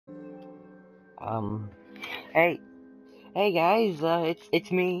Um, hey, hey guys,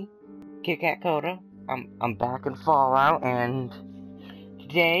 it's me, Kit Kat Coda. I'm back in Fallout, and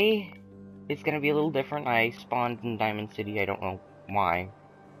today it's gonna be a little different. I spawned in Diamond City. I don't know why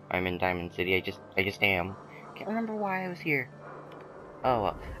I'm in Diamond City. I just am. Can't remember why I was here. Oh,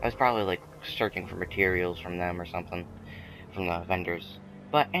 well, I was probably like searching for materials from them or something from the vendors.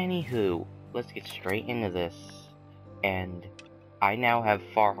 But anywho, let's get straight into this. And I now have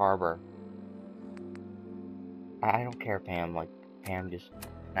Far Harbor. I don't care, Pam. Like, Pam, just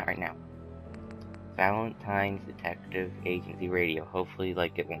not right now. Valentine's Detective Agency Radio. Hopefully,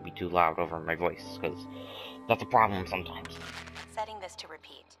 like, it won't be too loud over my voice, because that's a problem sometimes. Setting this to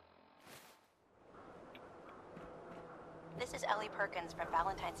repeat. This is Ellie Perkins from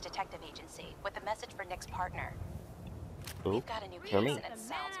Valentine's Detective Agency with a message for Nick's partner. Ooh, We've got a new for case me. and it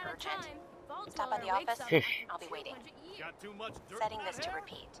sounds urgent. Stop by the office. Shush. I'll be waiting. Got too much dirt Setting in this that to hair?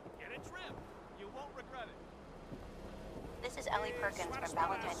 repeat. Get it trimmed. You won't regret it. This is Ellie Perkins from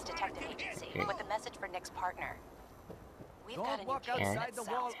Valentine's Detective Agency with a message for Nick's partner. We've got a new walk case and outside it the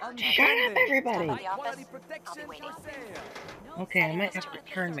wall sounds urgent. Shut up, unattended. everybody! Stop by the office. Quality I'll be protection waiting. for sale. Okay, I might have to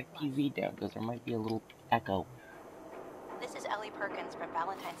turn my TV down, because there might be a little echo. This is Ellie Perkins from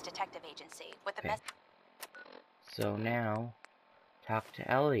Valentine's Detective Agency with a Okay. message. So now, talk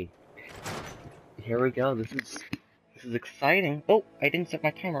to Ellie. Here we go. This is exciting. Oh, I didn't set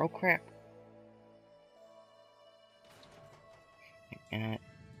my timer. Oh crap.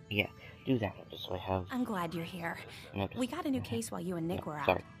 Yeah, do that just so I have I'm glad you're here. notice. We got a new case while you and Nick were out.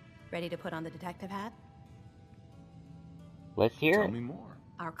 Sorry. Ready to put on the detective hat? Let's hear Tell it. me more.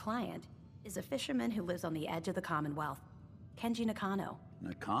 Our client is a fisherman who lives on the edge of the Commonwealth, Kenji Nakano.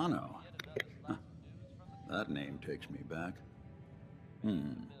 Nakano? Huh. That name takes me back.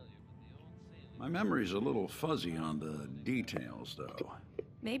 My memory's a little fuzzy on the details, though.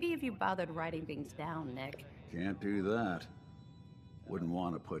 Maybe if you bothered writing things down, Nick. Can't do that. Wouldn't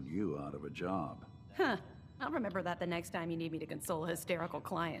want to put you out of a job. Huh. I'll remember that the next time you need me to console a hysterical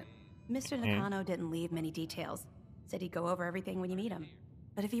client. Mr. Nakano didn't leave many details. Said he'd go over everything when you meet him.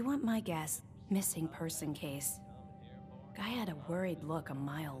 But if you want my guess, missing person case. Guy had a worried look a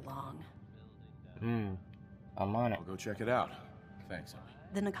mile long. I'm on it. I'll go check it out. Thanks, Ellie.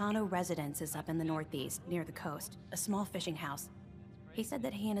 The Nakano residence is up in the northeast, near the coast, a small fishing house. He said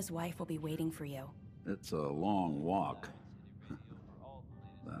that he and his wife will be waiting for you. It's a long walk.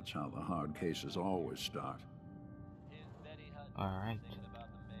 That's how the hard cases always start. Alright.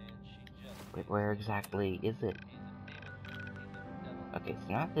 Wait, where exactly is it? Okay, it's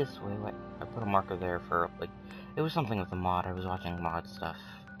not this way. What? I put a marker there for, like, it was something with the mod. I was watching mod stuff.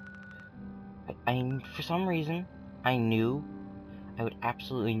 For some reason, I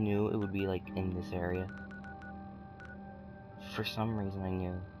absolutely knew it would be, like, in this area. For some reason, I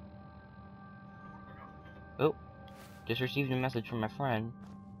knew. Oh, just received a message from my friend.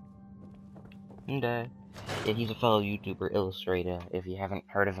 And, yeah, he's a fellow YouTuber, Illustrator. If you haven't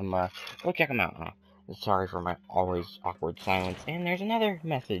heard of him, go check him out, huh? Sorry for my always awkward silence. And there's another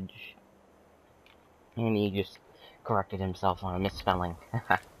message. And he just corrected himself on a misspelling.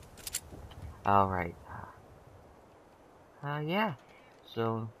 Alright. Yeah.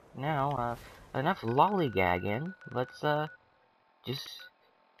 So, now, enough lollygagging. Let's, just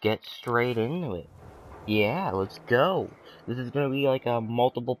get straight into it. Yeah, let's go. This is gonna be like a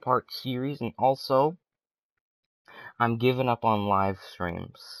multiple part series, and also, I'm giving up on live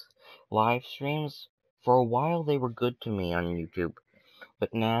streams. Live streams, for a while they were good to me on YouTube,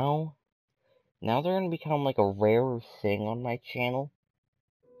 but now they're gonna become like a rare thing on my channel.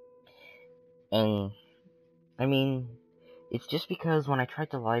 And, I mean, it's just because when I tried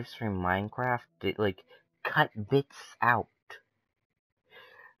to live stream Minecraft, it, like, cut bits out.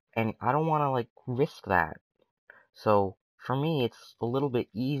 And I don't want to, like, risk that. So, for me, it's a little bit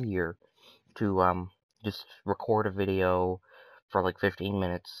easier to, just record a video for, like, 15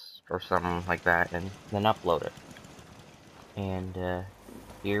 minutes or something like that, and then upload it. And,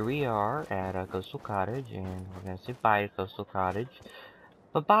 here we are at Coastal Cottage, and we're gonna say bye to Coastal Cottage.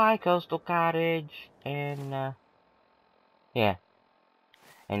 Bye-bye, Coastal Cottage! And, yeah.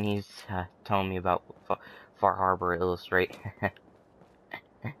 And he's, telling me about Far Harbor Illustrate.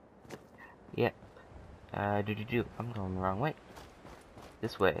 Yep. I'm going the wrong way.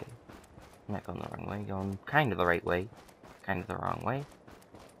 This way. I'm not going the wrong way, going kind of the right way. Kind of the wrong way.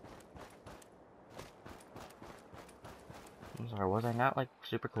 I'm sorry, was I not, like,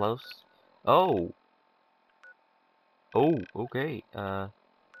 super close? Oh! Oh, okay.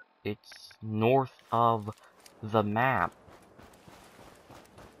 It's north of the map.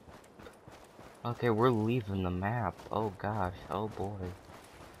 Okay, we're leaving the map. Oh gosh, oh boy.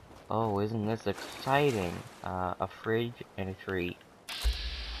 Oh, isn't this exciting? A fridge and a tree.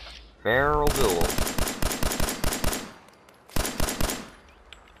 Feral Ghoul.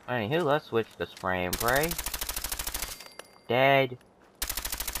 Anywho, let's switch to spray and pray. Dead.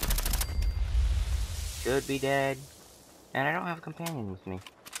 Should be dead. And I don't have a companion with me.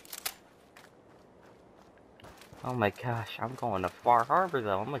 Oh my gosh, I'm going to Far Harbor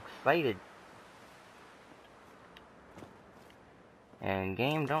though. I'm excited. And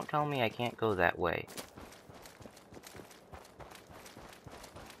game, don't tell me I can't go that way.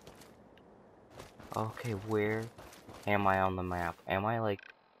 Okay, where am I on the map? Am I like...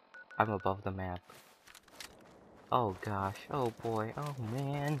 I'm above the map. Oh gosh, oh boy, oh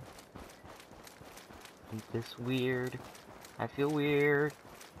man. Isn't this weird? I feel weird.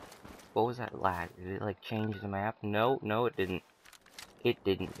 What was that lag? Did it like change the map? No, no it didn't. It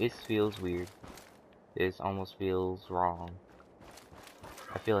didn't. This feels weird. This almost feels wrong.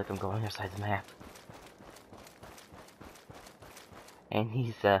 I feel like I'm going outside the map. And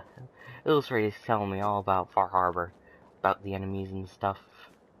he's Illustrator's telling me all about Far Harbor. About the enemies and stuff.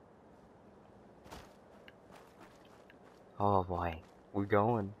 Oh boy. We're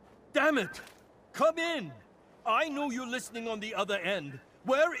going. Damn it! Come in! I know you're listening on the other end.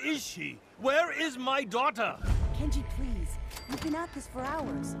 Where is she? Where is my daughter? Kenji, please. We've been at this for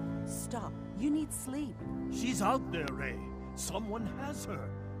hours. Stop. You need sleep. She's out there, Ray. Someone has her.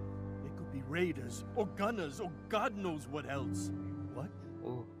 It could be raiders, or gunners, or God knows what else. What?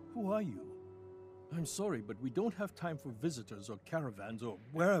 Ooh. Who are you? I'm sorry, but we don't have time for visitors or caravans or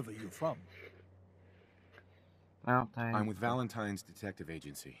wherever you're from. Well, I'm with Valentine's Detective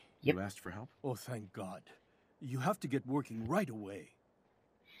Agency. Yep. You asked for help? Oh, thank God. You have to get working right away.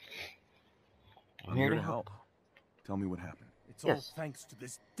 I'm here to help. Tell me what happened. It's Yes. all thanks to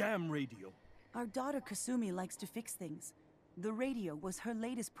this damn radio. Our daughter Kasumi likes to fix things. The radio was her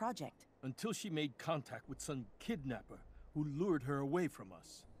latest project. Until she made contact with some kidnapper who lured her away from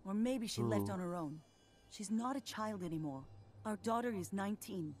us. Or maybe she left Ooh. on her own. She's not a child anymore. Our daughter is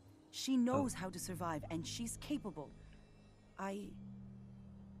 19. She knows how to survive, and she's capable. I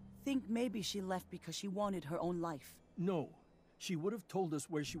think maybe she left because she wanted her own life. No, she would have told us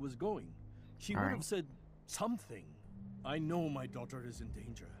where she was going. She would have said something. I know my daughter is in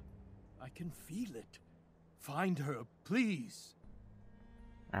danger. I can feel it. Find her, please.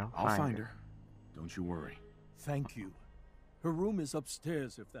 I'll find her. Don't you worry. Thank you. Her room is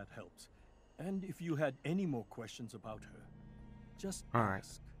upstairs if that helps. And if you had any more questions about her, just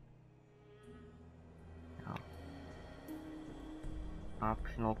ask.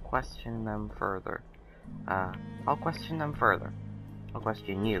 Optional question them further. I'll question them further. I'll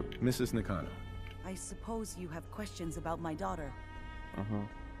question you. Mrs. Nakano. I suppose you have questions about my daughter. Mm-hmm.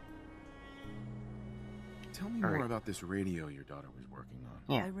 Tell me more about this radio your daughter was working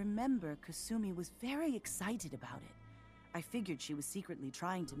on. Yeah. I remember Kasumi was very excited about it. I figured she was secretly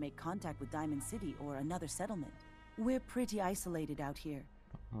trying to make contact with Diamond City or another settlement. We're pretty isolated out here.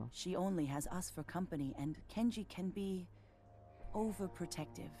 She only has us for company, and Kenji can be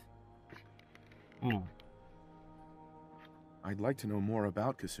overprotective. I'd like to know more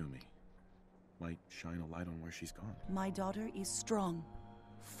about Kasumi. Might shine a light on where she's gone. My daughter is strong,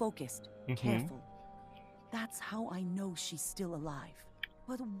 focused, careful. That's how I know she's still alive.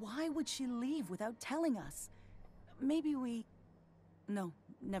 But why would she leave without telling us? Maybe we... No,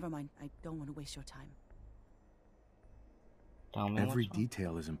 never mind. I don't want to waste your time. Tell me Every what's wrong.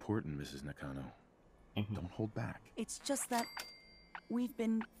 detail is important, Mrs. Nakano. Don't hold back. It's just that we've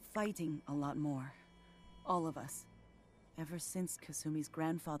been fighting a lot more. All of us. Ever since Kasumi's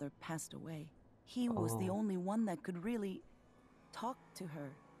grandfather passed away. He was the only one that could really talk to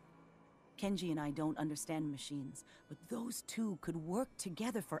her. Kenji and I don't understand machines, but those two could work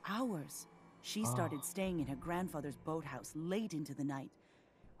together for hours. She started staying in her grandfather's boathouse late into the night.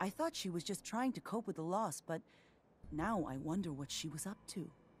 I thought she was just trying to cope with the loss, but now I wonder what she was up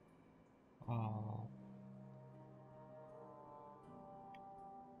to. Oh.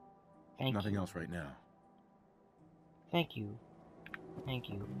 Thank Nothing you. else right now. Thank you. Thank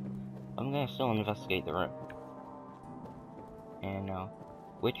you. I'm gonna still investigate the room. And,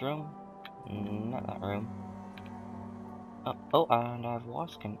 which room? Not that room. Oh, and I've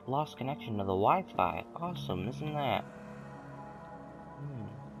lost connection to the Wi-Fi. Awesome, isn't that?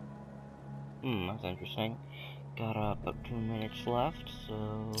 That's interesting. Got about 2 minutes left,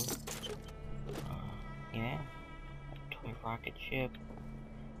 so... yeah. Toy rocket ship.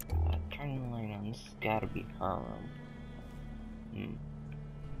 Turn the light on. This has gotta be her room.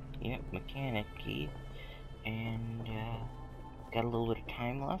 Yep, mechanic key. And, got a little bit of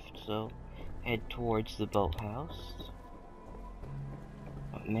time left, so head towards the boathouse.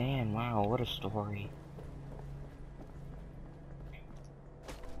 But man, wow, what a story.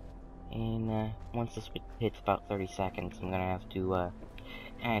 And once this hits about 30 seconds, I'm gonna have to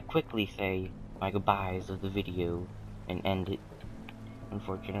kind of quickly say my goodbyes of the video and end it,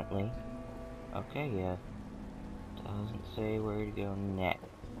 unfortunately. Okay, doesn't say where to go next.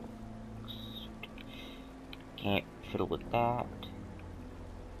 Can't fiddle with that.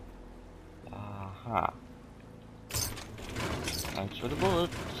 Thanks for the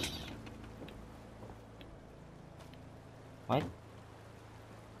bullets. What?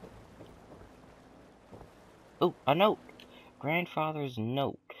 Oh, a note! Grandfather's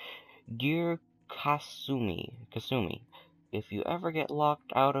note. Dear Kasumi, if you ever get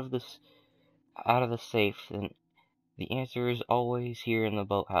locked out of the safe, then the answer is always here in the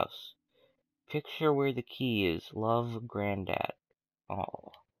boathouse. Picture where the key is. Love, Granddad.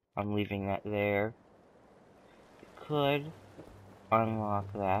 Oh, I'm leaving that there. You could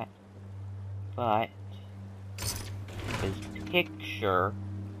unlock that, but just picture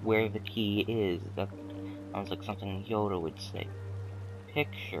where the key is. That sounds like something Yoda would say.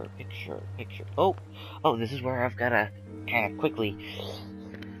 Picture. Oh, this is where I've gotta kind of quickly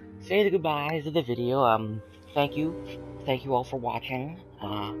say the goodbyes of the video. Thank you all for watching.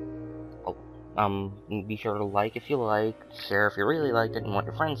 Be sure to like if you liked, share if you really liked it and want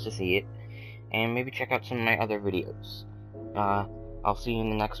your friends to see it, and maybe check out some of my other videos. I'll see you in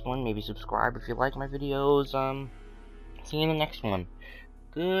the next one. Maybe subscribe if you like my videos. See you in the next one.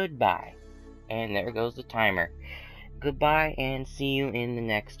 Goodbye. And there goes the timer. Goodbye, and see you in the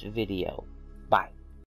next video.